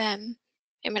is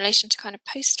in relation to kind of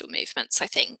postal movements, I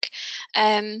think.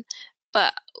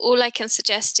 But all I can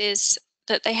suggest is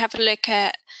that they have a look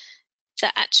at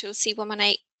the actual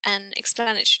C118 and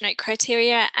explanatory note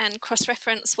criteria and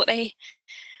cross-reference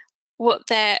what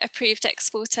their approved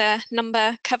exporter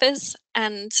number covers,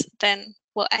 and then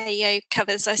what AEO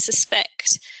covers. I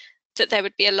suspect that there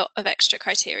would be a lot of extra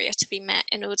criteria to be met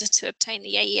in order to obtain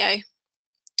the AEO.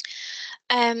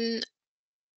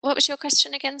 What was your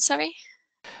question again, sorry?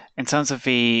 In terms of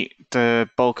the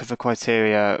bulk of the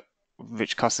criteria,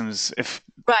 which customs, if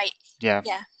right, yeah.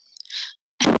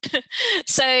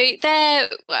 So there,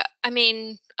 I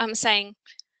mean, I'm saying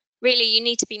really you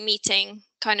need to be meeting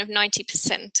kind of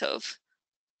 90% of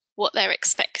what they're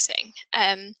expecting.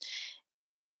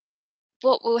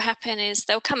 What will happen is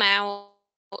they'll come out,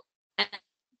 and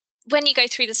when you go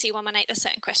through the C118, there's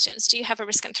certain questions. Do you have a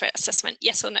risk and threat assessment?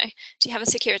 Yes or no? Do you have a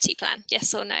security plan?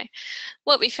 Yes or no?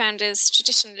 What we found is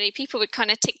traditionally people would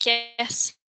kind of tick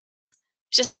yes,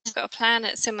 just got a plan,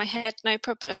 it's in my head, no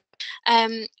problem.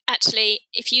 Actually,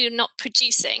 if you're not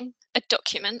producing a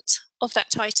document of that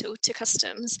title to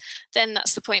customs, then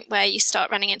that's the point where you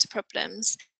start running into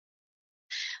problems.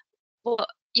 What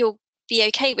you'll be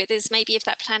okay with is maybe if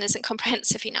that plan isn't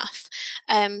comprehensive enough,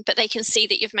 but they can see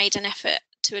that you've made an effort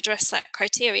to address that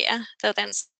criteria, they'll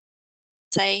then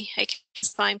say, okay,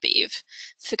 it's fine, but you've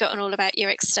forgotten all about your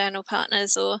external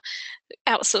partners or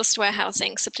outsourced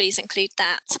warehousing, so please include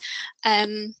that.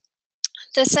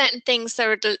 There's certain things that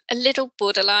are a little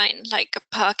borderline, like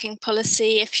a parking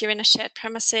policy if you're in a shared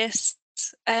premises.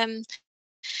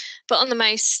 But on the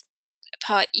most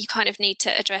part, you kind of need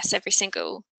to address every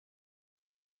single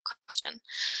question.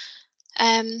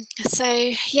 So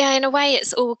yeah, in a way,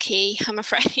 it's all key, I'm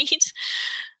afraid.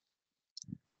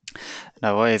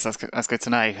 No worries, that's good to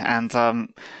know. And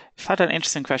we've had an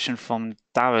interesting question from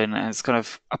Darren, and it's kind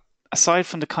of aside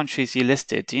from the countries you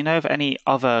listed, do you know of any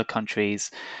other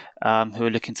countries who are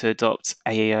looking to adopt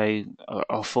AEO or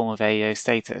a form of AEO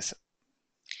status?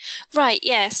 Right,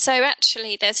 yeah. So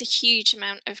actually, there's a huge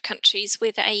amount of countries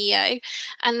with AEO,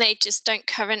 and they just don't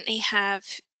currently have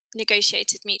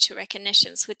negotiated mutual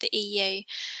recognitions with the EU.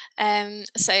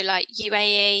 So like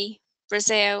UAE,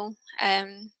 Brazil,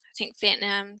 I think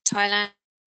Vietnam, Thailand,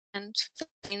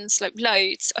 Philippines, like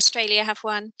loads. Australia have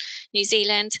one, New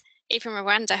Zealand, even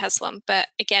Rwanda has one. But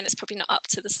again, it's probably not up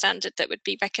to the standard that would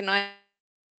be recognised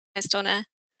on a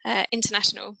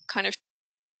international kind of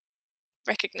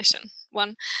recognition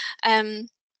one.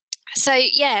 So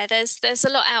yeah, there's a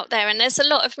lot out there, and there's a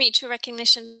lot of mutual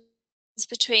recognitions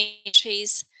between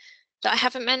countries that I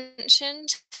haven't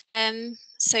mentioned.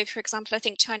 So for example, I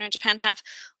think China and Japan have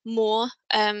more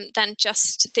than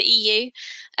just the EU.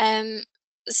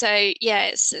 So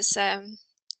yeah, there's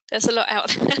a lot out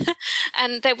there,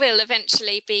 and there will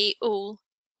eventually be all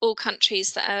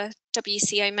countries that are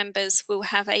WCO members will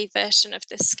have a version of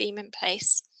this scheme in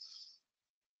place.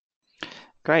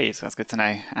 Great, that's good to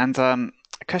know. And a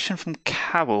question from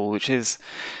Carol, which is,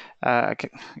 I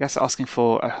guess, asking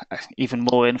for even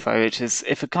more info, which is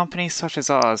if a company such as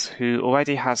ours, who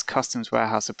already has customs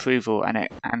warehouse approval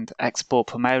and export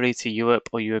primarily to Europe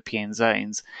or European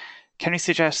zones, can you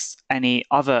suggest any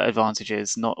other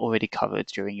advantages not already covered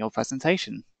during your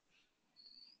presentation?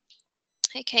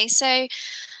 Okay, so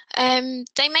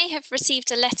they may have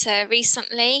received a letter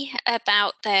recently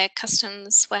about their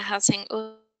customs warehousing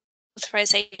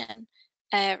authorization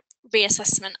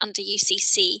reassessment under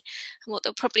UCC. And what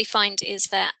they'll probably find is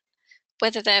that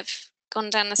whether they've gone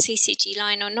down the CCG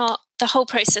line or not, the whole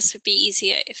process would be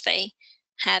easier if they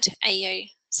had AO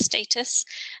status.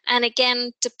 And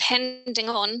again, depending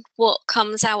on what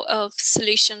comes out of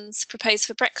solutions proposed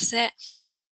for Brexit,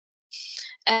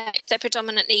 if they're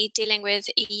predominantly dealing with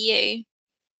EU,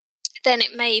 then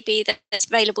it may be that it's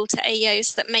available to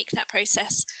AOs that make that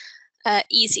process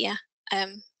easier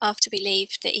after we leave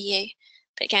the EU.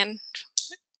 But again,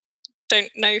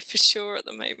 don't know for sure at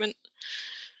the moment.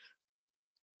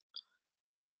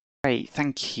 Great,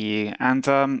 thank you. And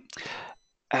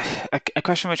a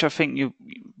question which I think you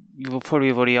will probably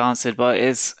have already answered, but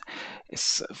it's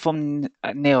from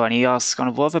Neil, and he asks kind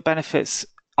of what are the benefits?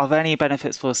 Are there any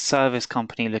benefits for a service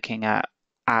company looking at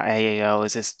AAL? Or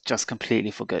is this just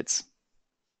completely for goods?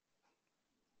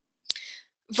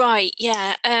 Right,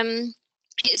 yeah.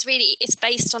 It's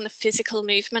based on the physical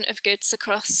movement of goods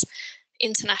across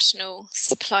international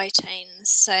supply chains.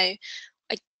 So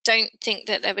I don't think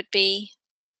that there would be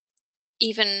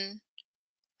even,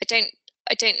 I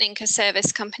don't think a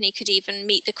service company could even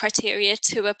meet the criteria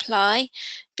to apply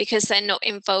because they're not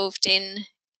involved in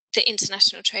the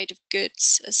international trade of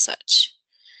goods as such.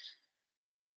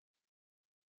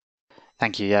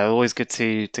 Thank you. Yeah, always good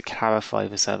to clarify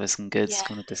the service and goods Yeah.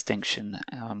 kind of distinction.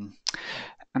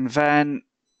 And then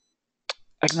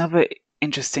another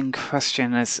interesting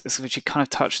question is which you kind of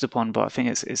touched upon, but I think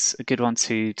it's a good one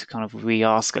to kind of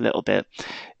re-ask a little bit,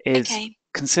 is Okay.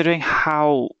 considering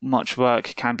how much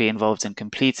work can be involved in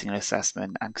completing an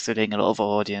assessment and considering a lot of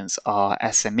our audience are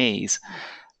SMEs,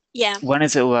 Yeah. when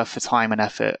is it worth the time and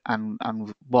effort and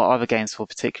what are the gains for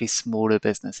particularly smaller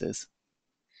businesses?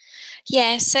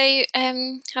 Yeah, so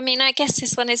I mean, I guess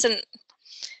this one isn't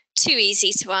too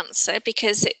easy to answer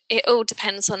because it all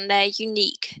depends on their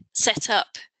unique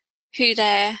setup, who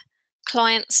their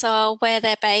clients are, where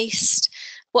they're based,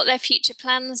 what their future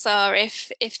plans are.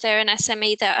 If they're an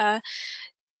SME that are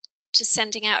just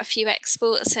sending out a few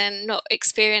exports and not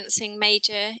experiencing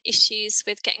major issues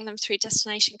with getting them through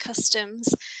destination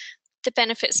customs, the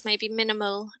benefits may be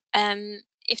minimal.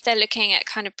 If they're looking at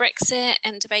kind of Brexit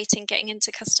and debating getting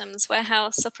into customs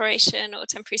warehouse operation or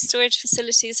temporary storage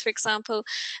facilities, for example,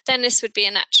 then this would be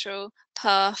a natural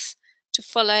path to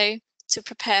follow to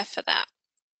prepare for that.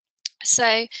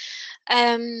 So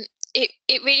it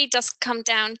really does come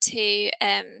down to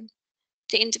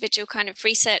the individual kind of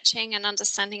researching and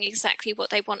understanding exactly what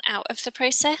they want out of the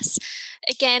process.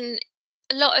 Again,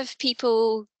 a lot of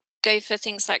people go for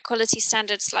things like quality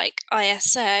standards like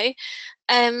ISO.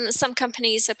 Some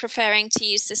companies are preferring to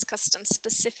use this custom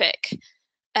specific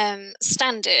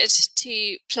standard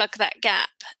to plug that gap.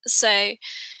 So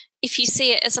if you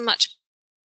see it as a much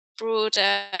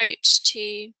broader approach to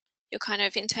your kind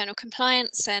of internal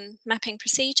compliance and mapping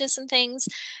procedures and things,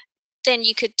 then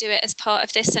you could do it as part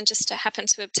of this and just to happen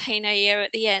to obtain AEO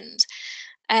at the end.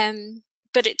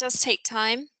 But it does take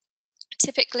time.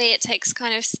 Typically, it takes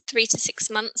kind of 3 to 6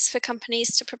 months for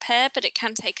companies to prepare, but it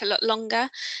can take a lot longer,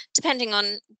 depending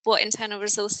on what internal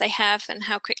resource they have and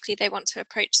how quickly they want to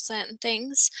approach certain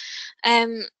things.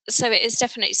 So it is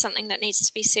definitely something that needs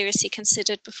to be seriously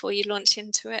considered before you launch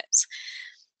into it.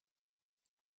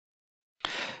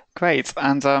 Great.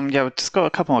 And yeah, we've just got a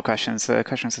couple more questions. The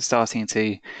questions are starting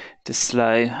to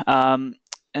slow.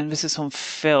 And this is from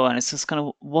Phil, and it's just kind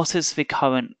of, what is the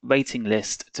current waiting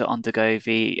list to undergo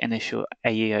the initial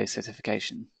AEO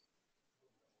certification?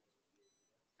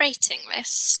 Rating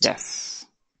list? Yes.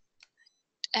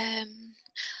 There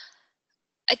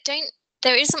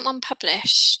isn't one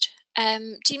published.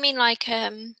 Do you mean like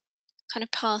kind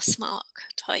of pass mark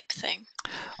type thing?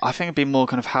 I think it'd be more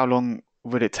kind of how long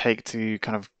would it take to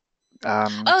kind of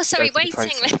oh, sorry, go through the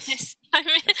waiting process. list. I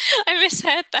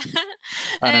misheard that.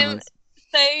 No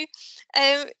So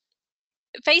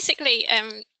basically,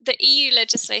 the EU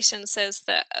legislation says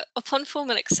that upon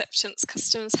formal acceptance,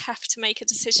 customs have to make a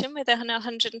decision within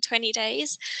 120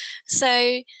 days.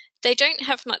 So they don't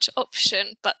have much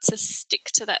option but to stick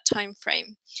to that time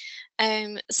frame.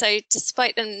 So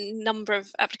despite the number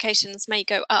of applications may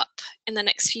go up in the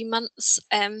next few months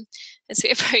as we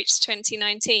approach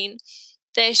 2019,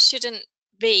 there shouldn't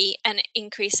be an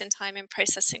increase in time in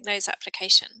processing those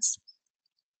applications.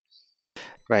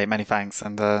 Great, many thanks,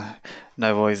 and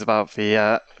no worries about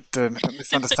the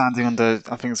misunderstanding on the,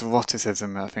 I think it's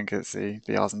eroticism. I think it's the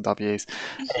R's and W's.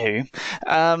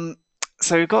 Anywho,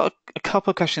 so we've got a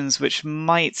couple of questions which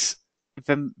might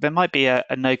there might be a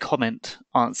no comment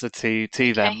answer to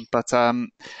them, but so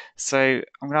I'm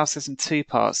going to ask this in two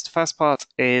parts. The first part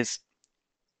is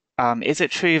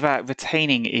it true that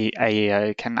retaining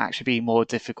AEO can actually be more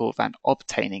difficult than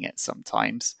obtaining it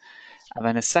sometimes? And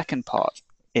then the second part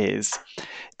is,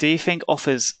 do you think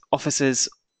officers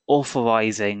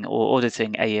authorizing or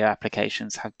auditing AEO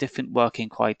applications have different working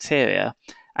criteria,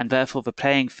 and therefore the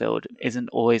playing field isn't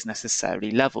always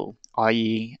necessarily level,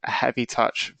 i.e. a heavy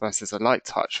touch versus a light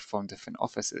touch from different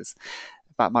officers?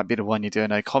 That might be the one you do a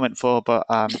no comment for, but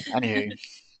anyway.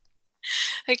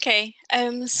 Okay,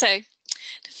 so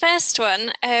the first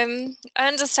one, I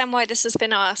understand why this has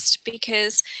been asked,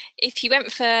 because if you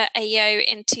went for AEO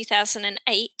in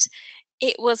 2008,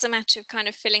 it was a matter of kind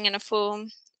of filling in a form,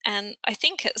 and I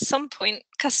think at some point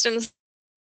customs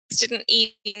didn't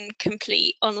even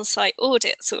complete on-site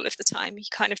audits all of the time. You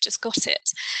kind of just got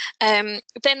it.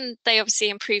 Then they obviously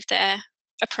improved their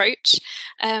approach,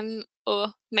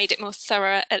 or made it more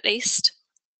thorough at least.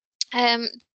 Then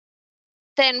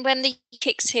when the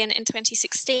kicks in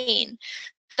 2016,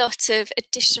 a lot of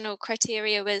additional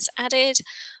criteria was added,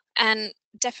 and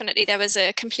definitely there was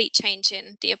a complete change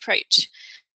in the approach.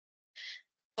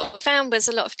 What I found was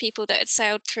a lot of people that had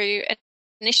sailed through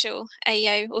initial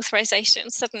AEO authorization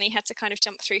suddenly had to kind of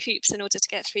jump through hoops in order to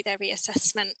get through their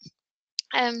reassessment.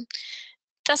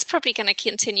 That's probably going to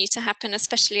continue to happen,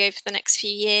 especially over the next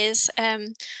few years.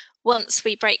 Once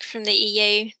we break from the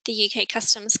EU, the UK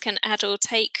Customs can add or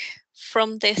take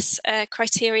from this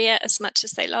criteria as much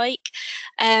as they like.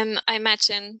 I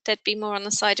imagine there'd be more on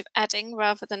the side of adding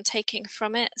rather than taking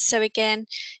from it. So again,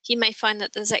 you may find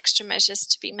that there's extra measures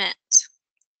to be met.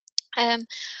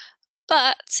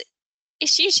 But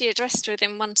it's usually addressed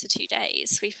within 1 to 2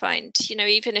 days. We find, you know,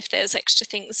 even if there's extra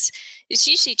things, it's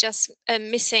usually just a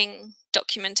missing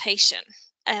documentation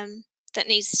that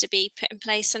needs to be put in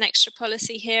place, an extra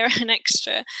policy here, an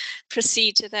extra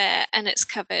procedure there, and it's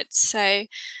covered. So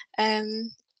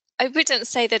I wouldn't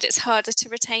say that it's harder to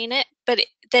retain it, but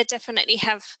there definitely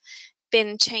have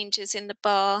been changes in the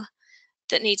bar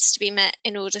that needs to be met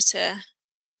in order to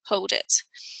hold it.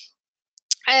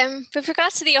 With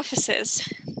regards to the officers,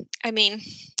 I mean,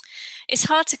 it's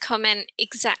hard to comment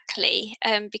exactly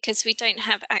because we don't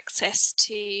have access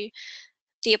to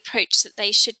the approach that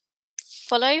they should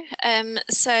follow.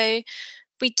 So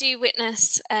we do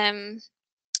witness on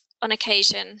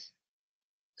occasion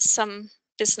some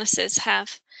businesses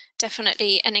have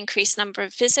definitely an increased number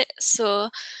of visits or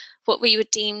what we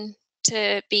would deem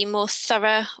to be more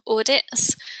thorough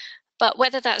audits. But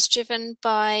whether that's driven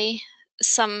by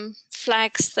some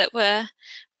flags that were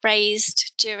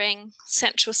raised during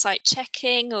central site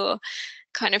checking or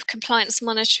kind of compliance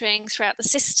monitoring throughout the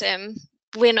system,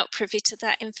 we're not privy to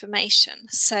that information.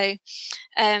 So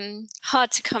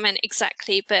hard to comment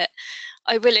exactly, but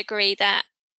I will agree that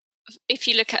if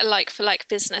you look at a like-for-like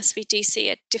business, we do see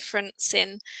a difference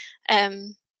in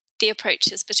the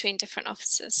approaches between different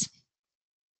offices.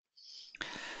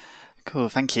 Cool,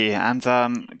 thank you. And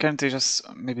going to do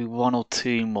just maybe one or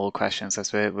two more questions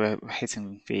as we're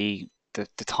hitting the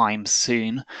time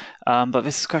soon. But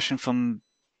this is a question from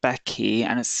Becky,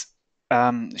 and it's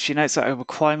she notes that a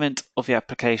requirement of the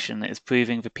application is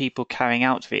proving the people carrying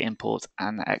out the import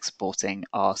and exporting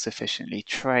are sufficiently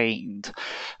trained.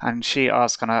 And she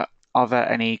asks, kind of, are there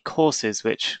any courses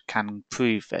which can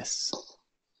prove this?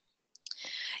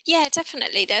 Yeah,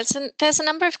 definitely. There's a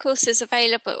number of courses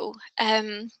available.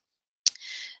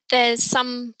 There's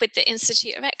some with the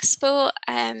Institute of Export,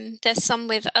 there's some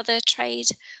with other trade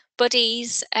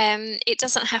bodies. It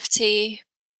doesn't have to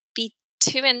be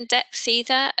too in-depth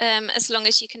either, as long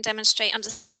as you can demonstrate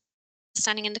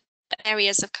understanding in the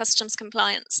areas of customs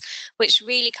compliance, which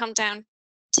really come down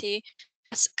to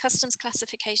customs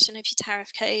classification of your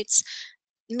tariff codes,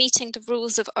 meeting the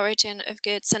rules of origin of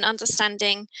goods and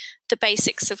understanding the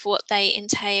basics of what they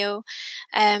entail,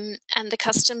 and the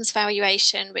customs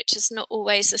valuation, which is not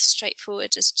always as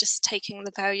straightforward as just taking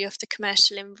the value of the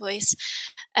commercial invoice.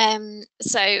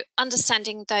 So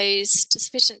understanding those to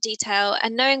sufficient detail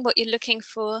and knowing what you're looking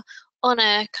for on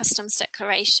a customs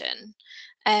declaration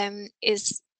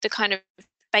is the kind of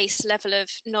base level of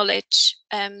knowledge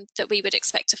that we would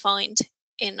expect to find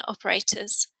in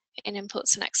operators in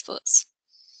imports and exports.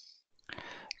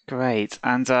 Great.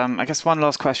 And I guess one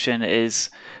last question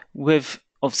is, with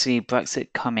obviously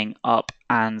Brexit coming up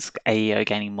and AEO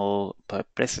gaining more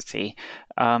publicity,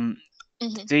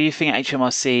 do you think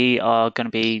HMRC are going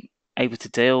to be able to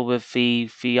deal with the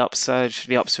upsurge,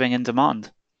 the upswing in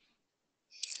demand?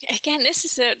 Again, this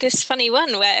is this funny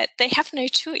one where they have no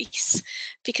choice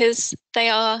because they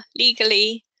are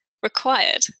legally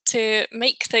required to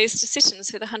make those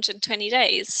decisions with 120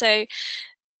 days. So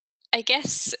I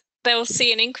guess they'll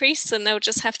see an increase and they'll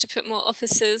just have to put more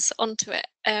officers onto it.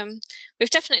 We've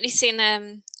definitely seen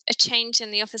a change in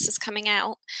the officers coming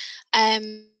out.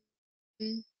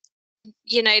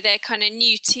 You know, they're kind of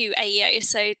new to AEO,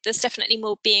 so there's definitely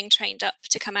more being trained up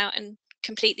to come out and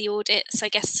complete the audit. So I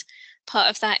guess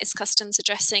part of that is customs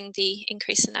addressing the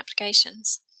increase in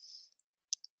applications.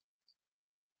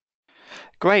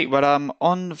 Great. Well,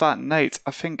 on that note,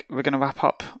 I think we're going to wrap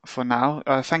up for now.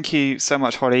 Thank you so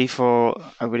much, Holly, for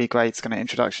a really great kind of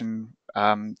introduction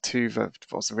to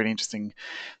what's a really interesting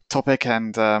topic,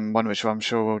 and one which I'm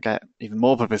sure will get even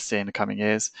more publicity in the coming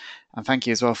years. And thank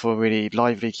you as well for a really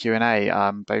lively Q&A,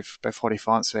 both Holly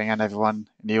for answering and everyone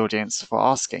in the audience for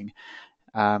asking.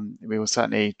 We will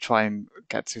certainly try and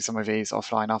get to some of these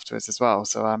offline afterwards as well.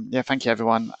 So yeah, thank you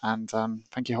everyone, and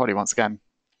thank you, Holly, once again.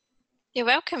 You're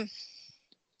welcome.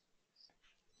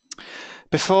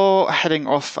 Before heading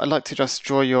off, I'd like to just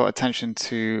draw your attention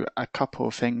to a couple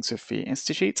of things with the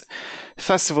Institute.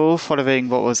 First of all, following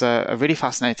what was a really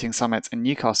fascinating summit in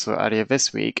Newcastle earlier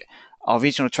this week, our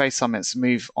regional trade summits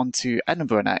move on to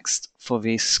Edinburgh next for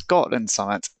the Scotland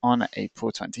Summit on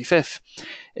April 25th.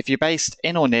 If you're based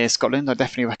in or near Scotland, I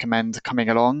definitely recommend coming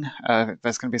along.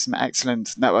 There's going to be some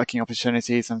excellent networking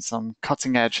opportunities and some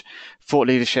cutting-edge thought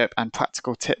leadership and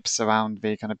practical tips around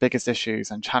the kind of biggest issues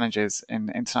and challenges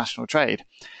in international trade.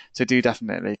 So do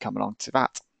definitely come along to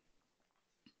that.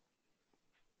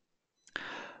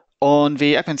 On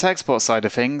the Epint Export side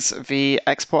of things, the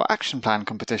Export Action Plan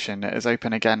competition is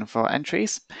open again for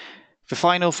entries. The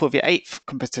final for the 8th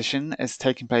competition is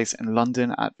taking place in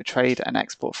London at the Trade and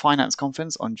Export Finance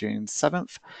Conference on June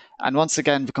 7th. And once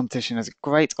again, the competition is a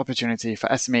great opportunity for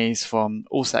SMEs from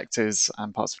all sectors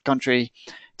and parts of the country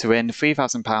to win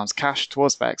 £3,000 cash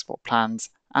towards their export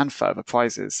plans and further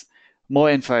prizes.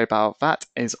 More info about that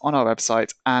is on our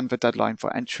website, and the deadline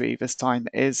for entry this time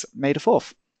is May the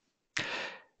 4th.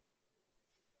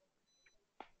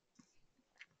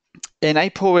 In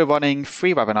April, we're running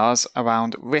 3 webinars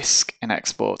around risk in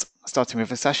export, starting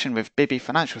with a session with Bibby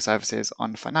Financial Services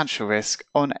on financial risk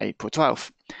on April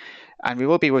 12th. And we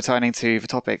will be returning to the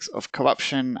topics of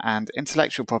corruption and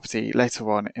intellectual property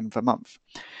later on in the month.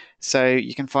 So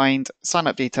you can find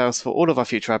sign-up details for all of our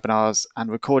future webinars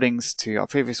and recordings to our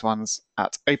previous ones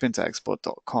at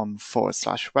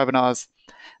opentoexport.com/webinars.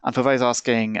 And for those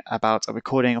asking about a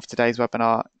recording of today's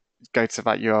webinar, go to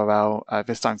that URL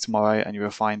this time tomorrow and you will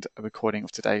find a recording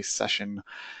of today's session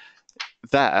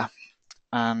there.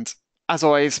 And As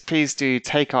always, please do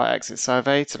take our exit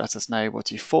survey to let us know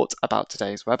what you thought about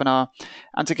today's webinar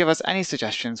and to give us any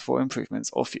suggestions for improvements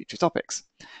or future topics.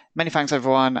 Many thanks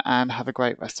everyone and have a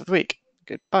great rest of the week.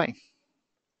 Goodbye.